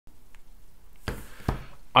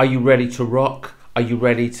Are you ready to rock? Are you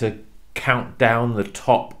ready to count down the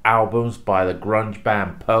top albums by the grunge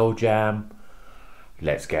band Pearl Jam?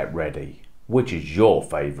 Let's get ready. Which is your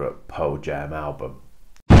favourite Pearl Jam album?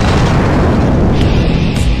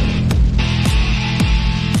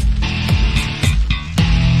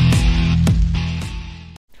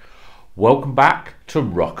 Welcome back to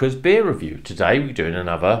Rocker's Beer Review. Today we're doing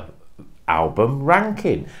another album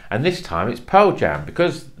ranking, and this time it's Pearl Jam,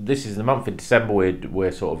 because this is the month in December.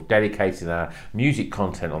 We're sort of dedicating our music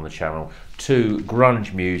content on the channel to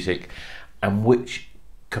grunge music, and which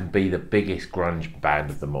can be the biggest grunge band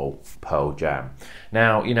of them all, Pearl Jam.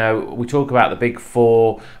 Now, you know, we talk about the big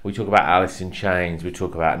four, we talk about Alice in Chains, we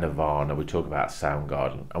talk about Nirvana, we talk about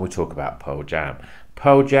Soundgarden, and we talk about Pearl Jam.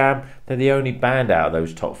 Pearl Jam, they're the only band out of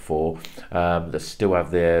those top four that still have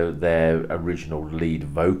their original lead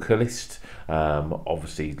vocalist.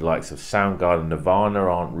 Obviously, the likes of Soundgarden and Nirvana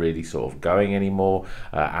aren't really sort of going anymore.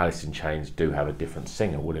 Alice in Chains do have a different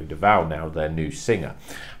singer, William DeVal, now their new singer.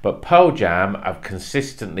 But Pearl Jam have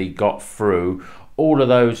consistently got through all of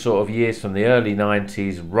those sort of years from the early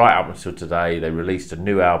 90s right up until today. They released a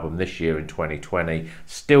new album this year in 2020,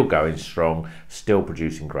 still going strong, still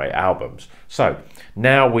producing great albums. So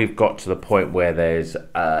now we've got to the point where there's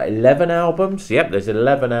 11 albums. Yep, there's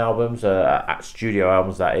 11 albums, studio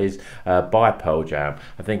albums that is, by Pearl Jam.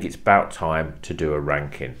 I think it's about time to do a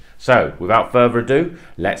ranking. So without further ado,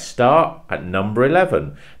 let's start at number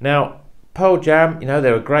 11. Now, Pearl Jam, you know,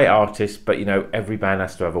 they're a great artist, but, you know, every band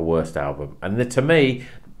has to have a worst album. And to me,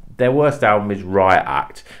 their worst album is Riot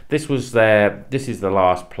Act. This is the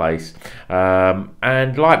last place.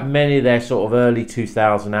 And like many of their sort of early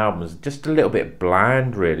 2000 albums, just a little bit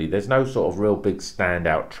bland, really. There's no sort of real big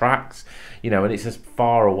standout tracks, you know, and it's as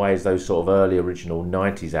far away as those sort of early original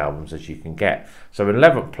 90s albums as you can get. So in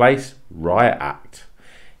 11th place, Riot Act.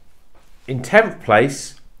 In 10th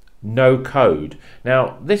place, No Code.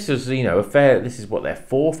 Now, this is, you know, this is what, their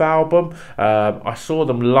fourth album. I saw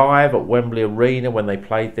them live at Wembley Arena when they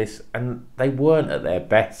played this, and they weren't at their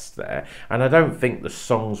best there. And I don't think the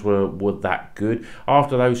songs were that good.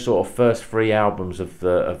 After those sort of first three albums of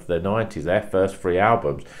the 90s, their first three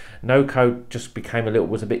albums, No Code just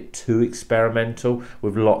was a bit too experimental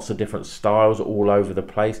with lots of different styles all over the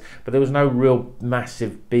place. But there was no real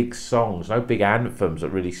massive big songs, no big anthems that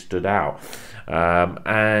really stood out.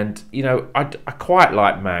 And, you know, I quite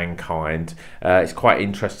like Mankind. It's quite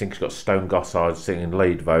interesting because it's got Stone Gossard singing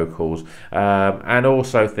lead vocals. And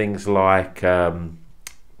also things like...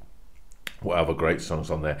 what other great songs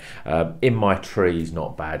on there? In My Tree is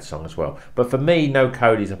not a bad song as well. But for me, No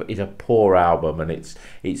Code is a poor album, and it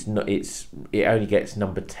only gets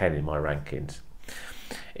number 10 in my rankings.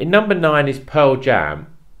 In number 9 is Pearl Jam,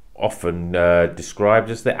 often described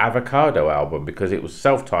as the Avocado album, because it was a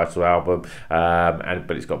self-titled album,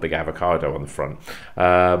 but it's got a big avocado on the front.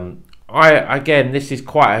 Again, this is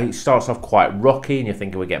it starts off quite rocky, and you're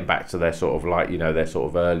thinking we're getting back to their sort of, like, you know, their sort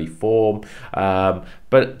of early form.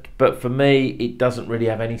 But for me, it doesn't really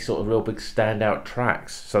have any sort of real big standout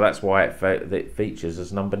tracks, so that's why it features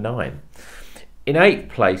as number 9. In 8th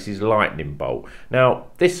place is Lightning Bolt. Now,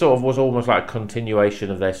 this sort of was almost like a continuation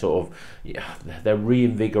of their sort of their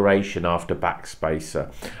reinvigoration after Backspacer.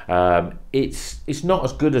 It's not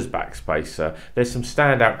as good as Backspacer. There's some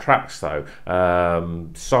standout tracks though.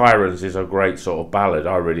 Sirens is a great sort of ballad.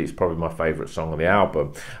 It's probably my favourite song on the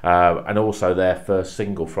album. And also their first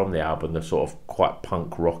single from the album, the sort of quite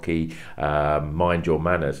punk rocky Mind Your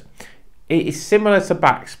Manners. It is similar to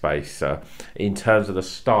Backspacer in terms of the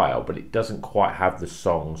style, but it doesn't quite have the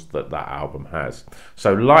songs that album has.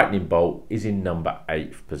 So Lightning Bolt is in number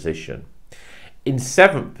 8th position. In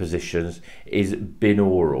 7th positions is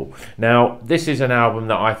Binaural. Now, this is an album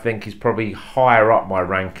that I think is probably higher up my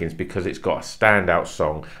rankings because it's got a standout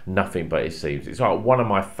song, Nothing But It Seems. It's like one of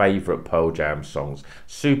my favourite Pearl Jam songs.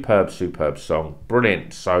 Superb song.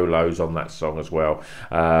 Brilliant solos on that song as well.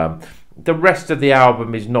 The rest of the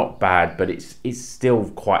album is not bad, but it's still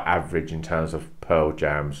quite average in terms of Pearl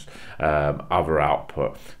Jam's other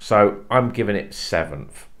output. So I'm giving it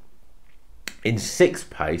 7th. In 6th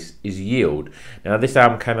place is Yield. Now, this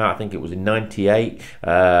album came out, I think it was in 98.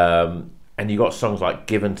 And you got songs like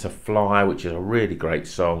Given to Fly, which is a really great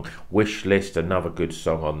song. Wish List, another good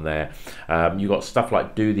song on there. You got stuff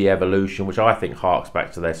like Do the Evolution, which I think harks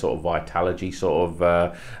back to their sort of Vitality sort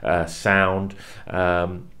of sound.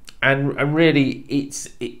 And really,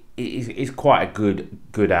 it's quite a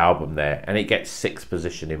good album there, and it gets 6th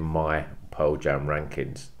position in my Pearl Jam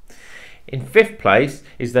rankings. In 5th place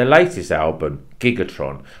is their latest album,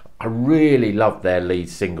 Gigatron. I really loved their lead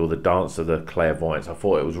single, The Dance of the Clairvoyants. I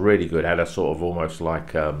thought it was really good. It had a sort of almost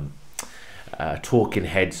like Talking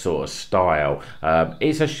Head sort of style.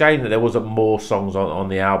 It's a shame that there wasn't more songs on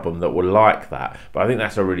the album that were like that, but I think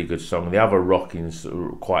that's a really good song. The other rocking's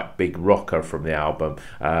quite big rocker from the album,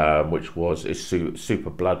 which was Super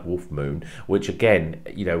Blood Wolf Moon, which again,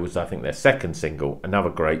 you know, was I think their second single. Another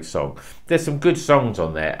great song. There's some good songs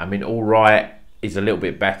on there. I mean, All Right is a little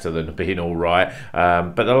bit better than Being All Right,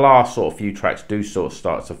 but the last sort of few tracks do sort of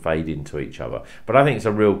start to fade into each other. But I think it's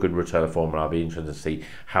a real good return of form, and I'll be interested to see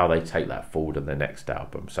how they take that forward in their next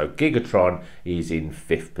album. So Gigatron is in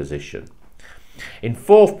 5th position. In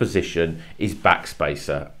 4th position is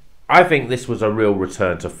Backspacer. I think this was a real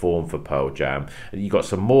return to form for Pearl Jam. You got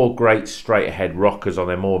some more great straight ahead rockers on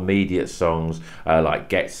their more immediate songs, like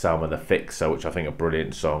Get Some and The Fixer, which I think are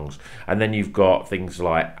brilliant songs. And then you've got things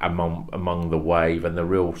like Among the Wave and the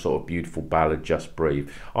real sort of beautiful ballad Just Breathe.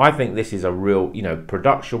 I think this is a real, you know,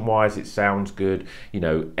 production wise it sounds good. You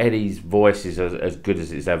know, Eddie's voice is as good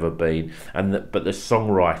as it's ever been, but the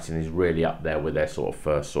songwriting is really up there with their sort of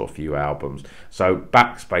first sort of few albums. So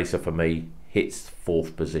Backspacer for me hits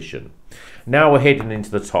 4th position. Now we're heading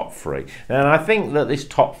into the top 3. And I think that this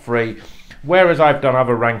top 3, whereas I've done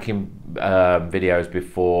other ranking videos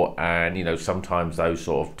before, and you know, sometimes those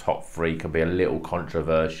sort of top 3 can be a little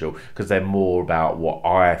controversial because they're more about what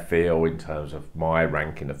I feel in terms of my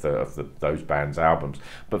ranking of those bands' albums.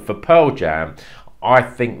 But for Pearl Jam, I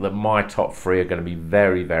think that my top 3 are going to be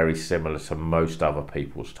very, very similar to most other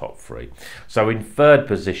people's top 3. So in 3rd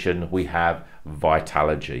position we have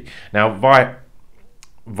Vitalogy. Now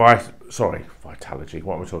Vitalogy,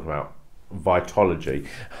 what am I talking about? Vitalogy.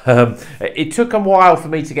 It took a while for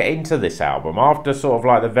me to get into this album. After sort of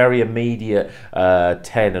like the very immediate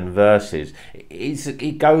 10 and verses,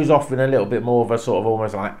 it goes off in a little bit more of a sort of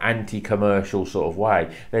almost like anti-commercial sort of way.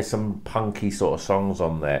 There's some punky sort of songs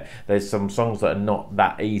on there. There's some songs that are not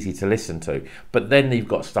that easy to listen to. But then you've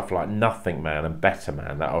got stuff like Nothing Man and Better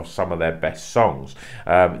Man that are some of their best songs.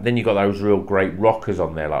 Then you've got those real great rockers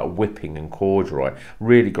on there like Whipping and Corduroy.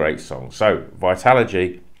 Really great songs. So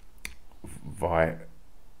Vitalogy. Vitalogy.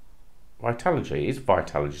 It's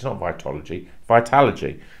Vitalogy. It's not Vitology.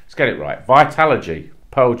 Vitalogy. Let's get it right. Vitalogy.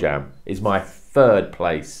 Pearl Jam is my 3rd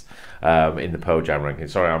place in the Pearl Jam ranking.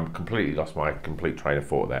 Sorry, I'm completely lost my complete train of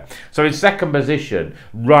thought there. So in 2nd position,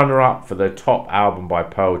 runner-up for the top album by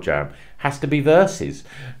Pearl Jam has to be Verses.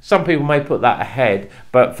 Some people may put that ahead,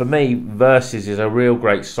 but for me, Verses is a real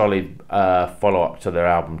great solid follow-up to their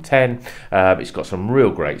album 10. It's got some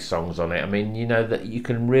real great songs on it. I mean, you know, that you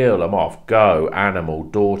can reel them off. Go, Animal,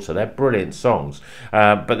 Daughter, they're brilliant songs.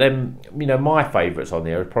 But then, you know, my favourites on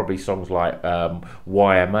there are probably songs like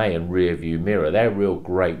YMA and Rearview Mirror. They're real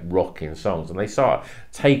great rocking songs, and they sort of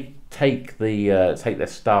take their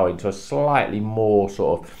style into a slightly more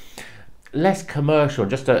sort of less commercial,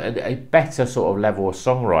 just a better sort of level of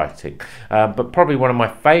songwriting. But probably one of my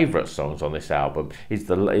favourite songs on this album is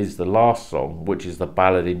the last song, which is the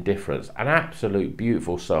ballad Indifference. An absolute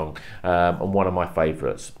beautiful song, and one of my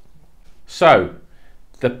favourites. So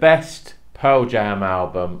the best Pearl Jam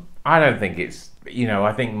album, I don't think it's, you know,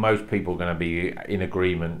 I think most people are going to be in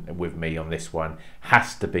agreement with me on this one,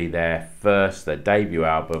 has to be their debut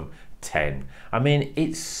album, 10. I mean,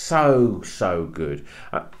 it's so good.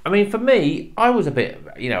 I mean, for me, I was a bit,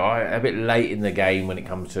 you know, a bit late in the game when it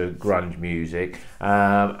comes to grunge music,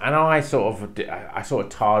 and I sort of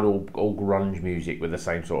tarred all grunge music with the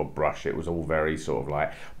same sort of brush. It was all very sort of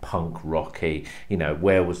like punk rocky. You know,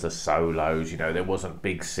 where was the solos? You know, there wasn't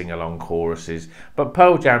big sing-along choruses. But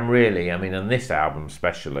Pearl Jam really, I mean, on this album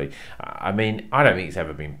especially, I mean, I don't think it's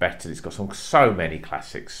ever been better. It's got so many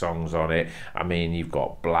classic songs on it. I mean, you've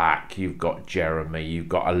got Black, you've got Jeremy, you've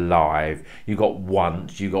got Alive, you've got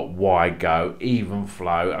Once, you've got Why Go, Even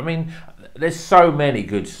Flow. I mean, there's so many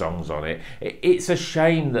good songs on it. It's a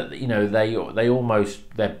shame that, you know, they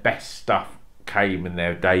almost, their best stuff came in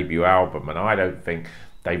their debut album, and I don't think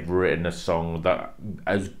they've written a song that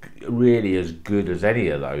really as good as any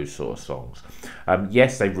of those sort of songs.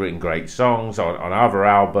 Yes, they've written great songs on other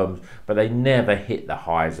albums, but they never hit the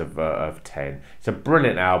highs of 10. It's a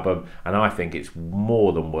brilliant album, and I think it's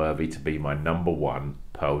more than worthy to be my #1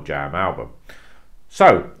 Pearl Jam album.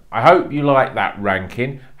 So I hope you like that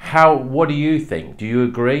ranking. What do you think? Do you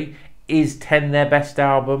agree? Is 10 their best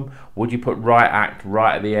album? Would you put Right Act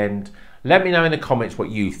right at the end? Let me know in the comments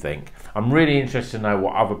what you think. I'm really interested to know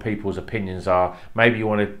what other people's opinions are. Maybe you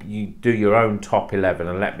want to do your own top 11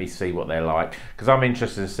 and let me see what they're like, because I'm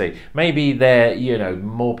interested to see. Maybe you know,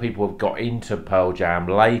 more people have got into Pearl Jam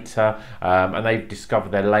later, and they've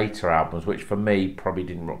discovered their later albums, which for me probably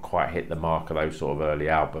didn't quite hit the mark of those sort of early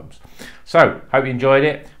albums. So, hope you enjoyed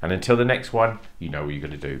it, and until the next one, you know what you're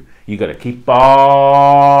going to do. You got to keep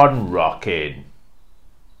on rocking. rocking.